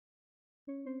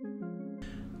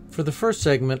For the first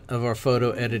segment of our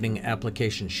photo editing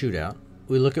application shootout,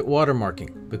 we look at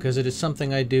watermarking because it is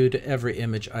something I do to every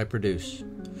image I produce.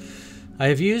 I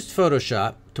have used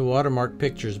Photoshop to watermark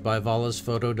pictures by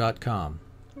VolluzPhoto.com.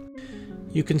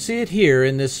 You can see it here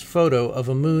in this photo of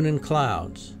a moon and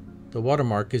clouds. The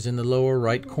watermark is in the lower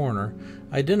right corner,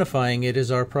 identifying it as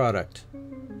our product.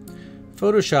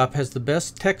 Photoshop has the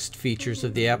best text features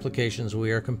of the applications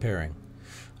we are comparing.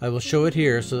 I will show it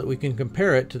here so that we can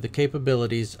compare it to the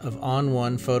capabilities of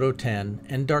ON1 Photo 10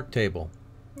 and Darktable.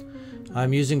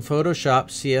 I'm using Photoshop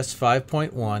CS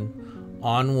 5.1,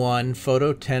 ON1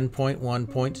 Photo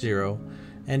 10.1.0,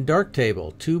 and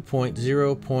Darktable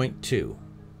 2.0.2.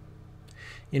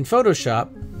 In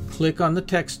Photoshop, click on the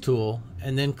text tool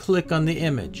and then click on the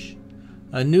image.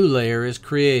 A new layer is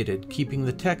created, keeping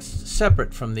the text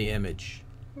separate from the image.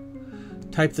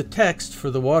 Type the text for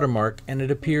the watermark and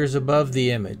it appears above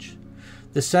the image.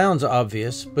 This sounds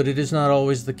obvious, but it is not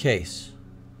always the case.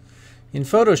 In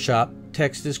Photoshop,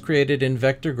 text is created in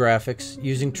vector graphics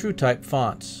using TrueType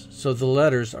fonts, so the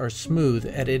letters are smooth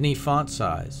at any font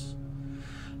size.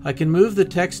 I can move the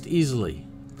text easily.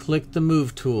 Click the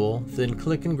Move tool, then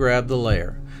click and grab the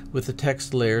layer, with the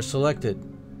text layer selected.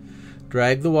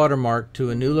 Drag the watermark to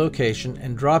a new location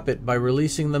and drop it by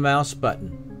releasing the mouse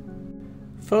button.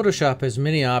 Photoshop has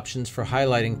many options for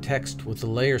highlighting text with the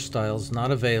layer styles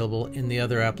not available in the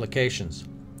other applications.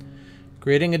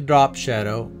 Creating a drop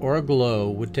shadow or a glow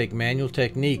would take manual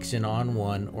techniques in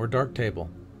ON1 or Darktable.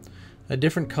 A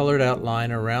different colored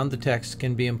outline around the text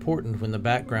can be important when the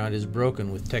background is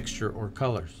broken with texture or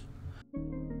colors.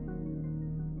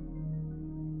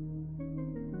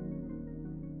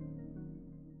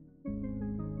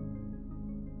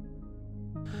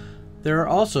 There are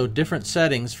also different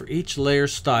settings for each layer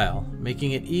style,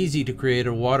 making it easy to create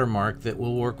a watermark that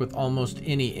will work with almost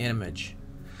any image.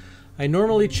 I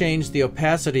normally change the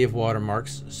opacity of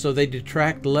watermarks so they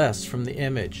detract less from the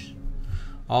image.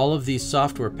 All of these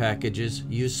software packages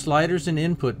use sliders and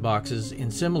input boxes in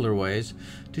similar ways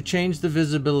to change the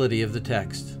visibility of the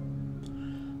text.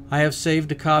 I have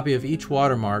saved a copy of each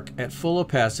watermark at full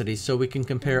opacity so we can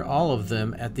compare all of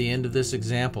them at the end of this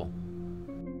example.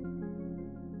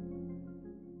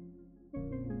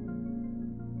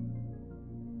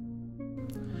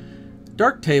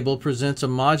 Darktable presents a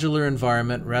modular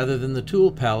environment rather than the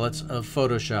tool palettes of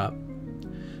Photoshop.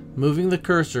 Moving the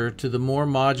cursor to the More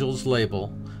Modules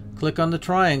label, click on the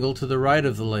triangle to the right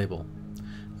of the label.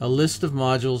 A list of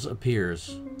modules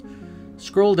appears.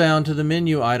 Scroll down to the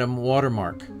menu item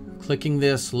Watermark. Clicking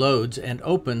this loads and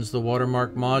opens the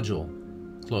Watermark module.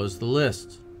 Close the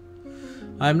list.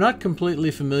 I am not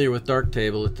completely familiar with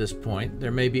Darktable at this point.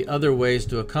 There may be other ways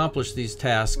to accomplish these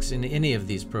tasks in any of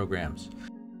these programs.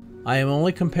 I am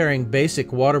only comparing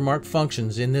basic watermark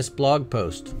functions in this blog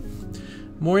post.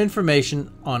 More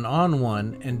information on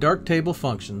ON1 and Darktable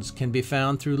functions can be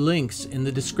found through links in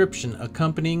the description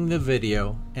accompanying the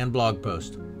video and blog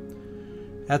post.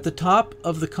 At the top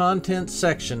of the Contents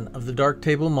section of the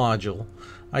Darktable module,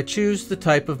 I choose the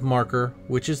type of marker,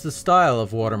 which is the style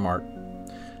of watermark.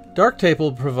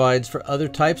 Darktable provides for other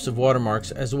types of watermarks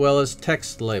as well as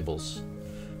text labels.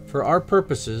 For our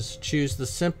purposes, choose the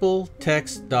simple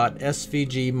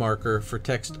text.svg marker for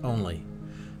text only.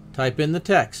 Type in the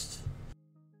text.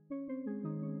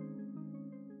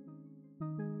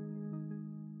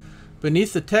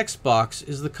 Beneath the text box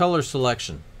is the color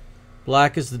selection.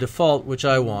 Black is the default, which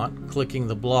I want. Clicking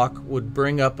the block would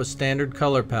bring up a standard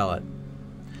color palette.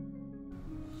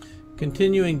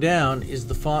 Continuing down is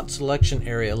the font selection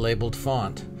area labeled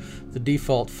Font. The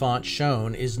default font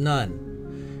shown is None.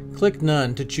 Click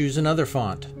None to choose another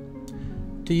font.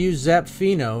 To use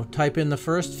Zapfino, type in the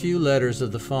first few letters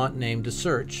of the font name to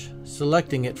search,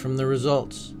 selecting it from the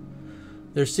results.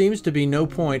 There seems to be no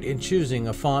point in choosing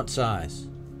a font size.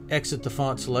 Exit the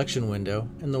font selection window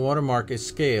and the watermark is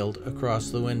scaled across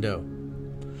the window.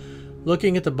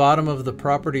 Looking at the bottom of the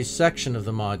Properties section of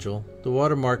the module, the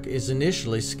watermark is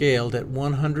initially scaled at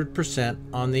 100%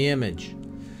 on the image.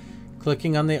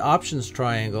 Clicking on the Options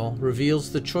triangle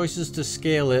reveals the choices to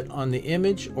scale it on the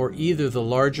image or either the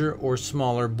larger or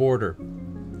smaller border.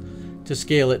 To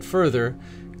scale it further,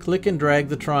 click and drag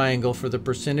the triangle for the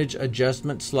percentage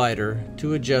adjustment slider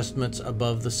to adjustments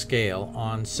above the scale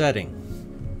on Setting.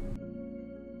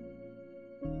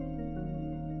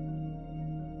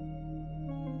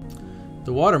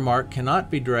 The watermark cannot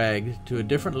be dragged to a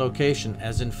different location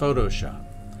as in Photoshop.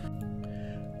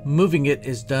 Moving it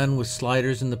is done with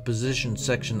sliders in the Position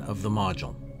section of the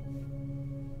module.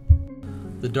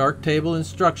 The Darktable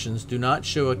instructions do not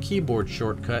show a keyboard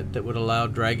shortcut that would allow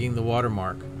dragging the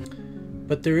watermark.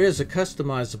 but there is a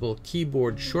customizable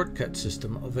keyboard shortcut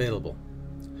system available.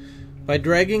 By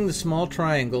dragging the small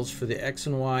triangles for the X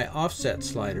and Y offset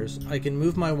sliders, I can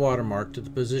move my watermark to the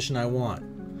position I want.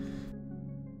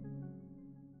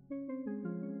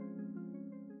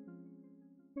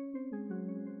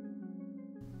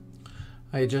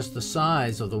 I adjust the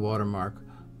size of the watermark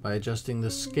by adjusting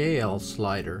the Scale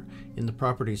slider in the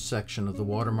Properties section of the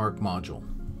Watermark module.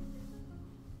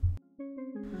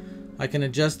 I can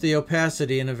adjust the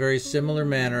opacity in a very similar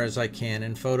manner as I can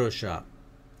in Photoshop.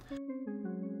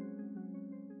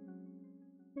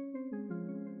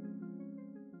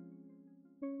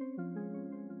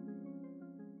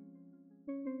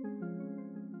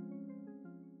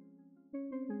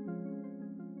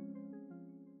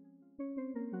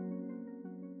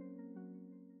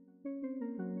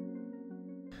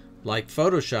 Like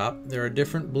Photoshop, there are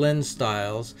different blend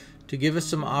styles to give us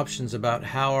some options about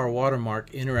how our watermark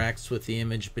interacts with the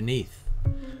image beneath.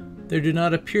 There do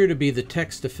not appear to be the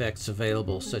text effects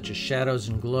available, such as shadows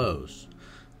and glows.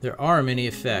 There are many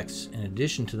effects, in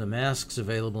addition to the masks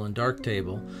available in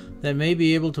Darktable, that may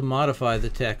be able to modify the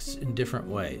text in different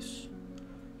ways.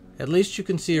 At least you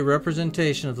can see a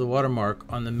representation of the watermark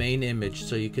on the main image,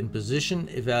 so you can position,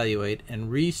 evaluate, and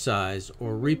resize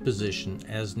or reposition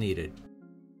as needed.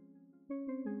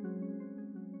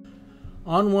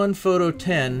 ON1 Photo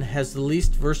 10 has the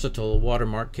least versatile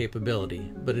watermark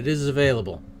capability, but it is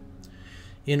available.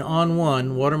 In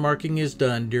ON1, watermarking is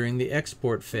done during the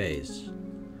export phase.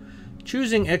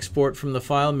 Choosing Export from the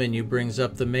File menu brings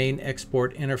up the main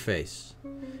export interface.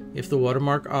 If the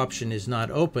watermark option is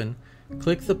not open,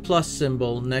 click the plus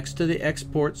symbol next to the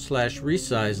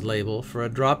Export/Resize label for a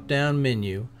drop-down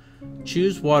menu.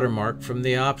 Choose Watermark from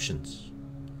the options.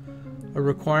 A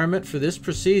requirement for this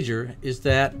procedure is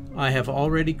that I have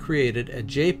already created a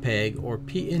JPEG or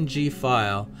PNG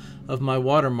file of my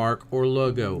watermark or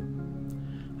logo.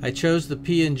 I chose the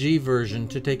PNG version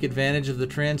to take advantage of the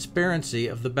transparency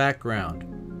of the background.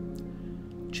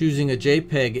 Choosing a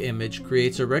JPEG image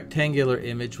creates a rectangular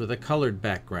image with a colored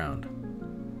background.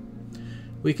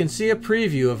 We can see a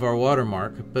preview of our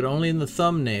watermark, but only in the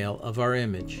thumbnail of our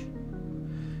image.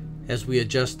 As we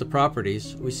adjust the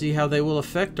properties, we see how they will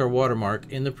affect our watermark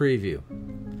in the preview.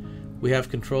 We have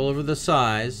control over the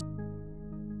size,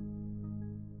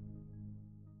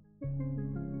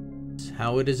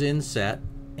 how it is inset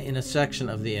in a section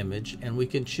of the image, and we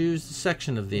can choose the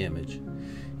section of the image.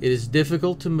 It is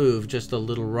difficult to move just a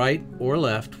little right or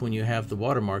left when you have the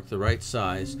watermark the right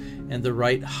size and the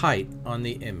right height on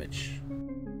the image.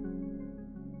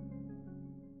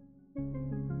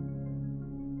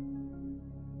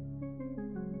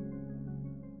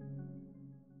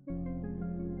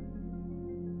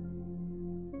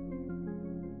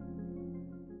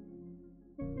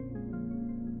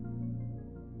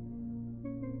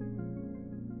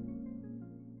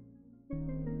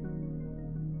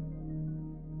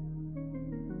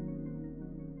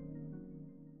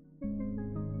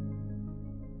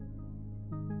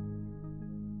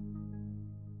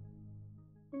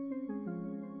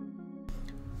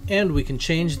 And we can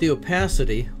change the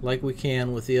opacity like we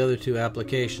can with the other two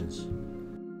applications.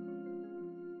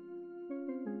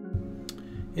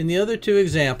 In the other two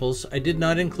examples, I did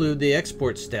not include the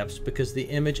export steps because the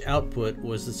image output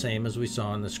was the same as we saw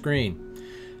on the screen.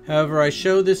 However, I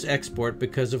show this export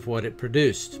because of what it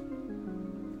produced.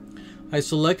 I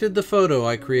selected the photo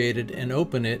I created and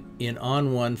opened it in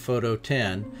ON1 Photo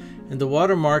 10, and the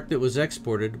watermark that was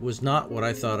exported was not what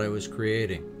I thought I was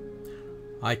creating.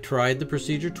 I tried the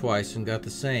procedure twice and got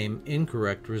the same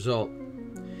incorrect result.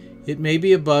 It may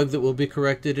be a bug that will be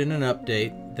corrected in an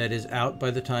update that is out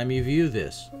by the time you view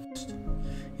this.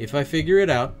 If I figure it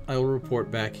out, I will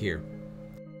report back here.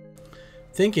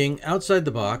 Thinking outside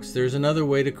the box, there's another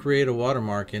way to create a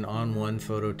watermark in ON1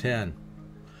 Photo 10.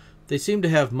 They seem to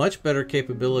have much better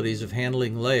capabilities of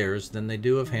handling layers than they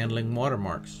do of handling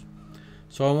watermarks.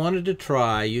 So I wanted to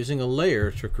try using a layer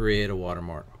to create a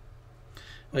watermark.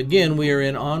 Again, we are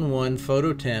in ON1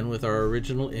 Photo 10 with our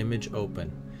original image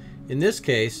open. In this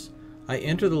case, I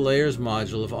enter the Layers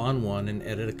module of ON1 and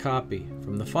edit a copy.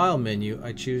 From the File menu,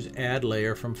 I choose Add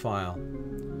Layer from File.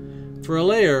 For a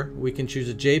layer, we can choose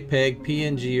a JPEG,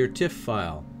 PNG, or TIFF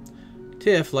file.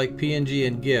 TIFF, like PNG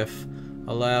and GIF,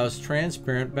 allows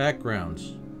transparent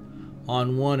backgrounds.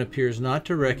 ON1 appears not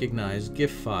to recognize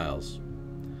GIF files.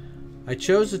 I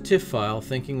chose a TIFF file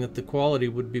thinking that the quality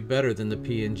would be better than the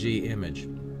PNG image.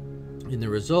 In the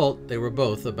result, they were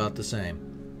both about the same.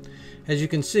 As you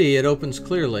can see, it opens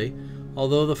clearly,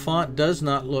 although the font does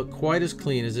not look quite as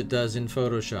clean as it does in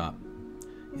Photoshop.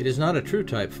 It is not a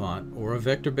TrueType font or a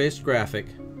vector-based graphic,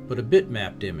 but a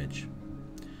bitmapped image.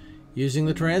 Using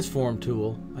the transform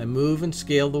tool, I move and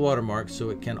scale the watermark so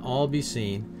it can all be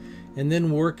seen, and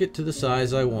then work it to the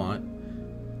size I want.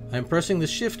 I'm pressing the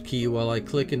Shift key while I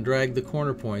click and drag the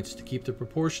corner points to keep the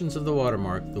proportions of the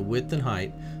watermark, the width and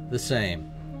height, the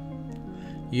same.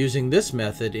 Using this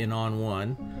method in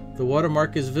ON1, the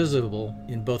watermark is visible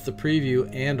in both the preview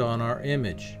and on our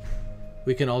image.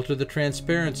 We can alter the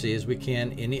transparency as we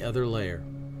can any other layer.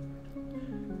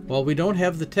 While we don't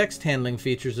have the text handling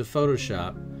features of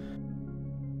Photoshop,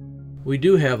 we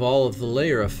do have all of the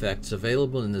layer effects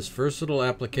available in this versatile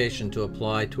application to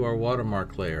apply to our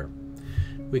watermark layer.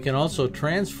 We can also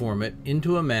transform it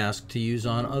into a mask to use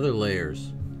on other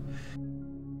layers.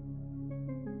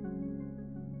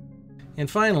 And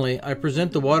finally, I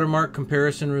present the watermark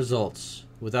comparison results.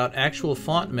 Without actual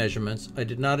font measurements, I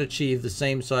did not achieve the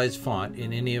same size font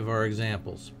in any of our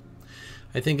examples.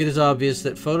 I think it is obvious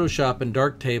that Photoshop and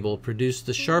Darktable produce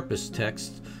the sharpest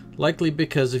text, likely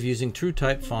because of using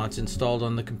TrueType fonts installed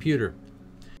on the computer.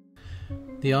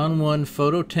 The ON1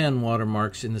 Photo 10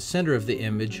 watermarks in the center of the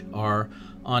image are,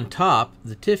 on top,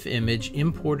 the TIFF image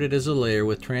imported as a layer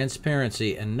with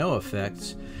transparency and no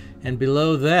effects, and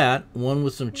below that, one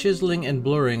with some chiseling and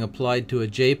blurring applied to a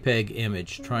JPEG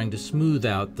image, trying to smooth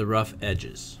out the rough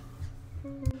edges.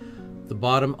 The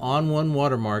bottom ON1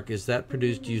 watermark is that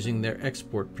produced using their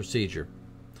export procedure.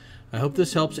 I hope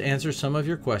this helps answer some of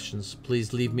your questions.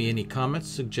 Please leave me any comments,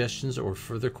 suggestions, or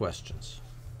further questions.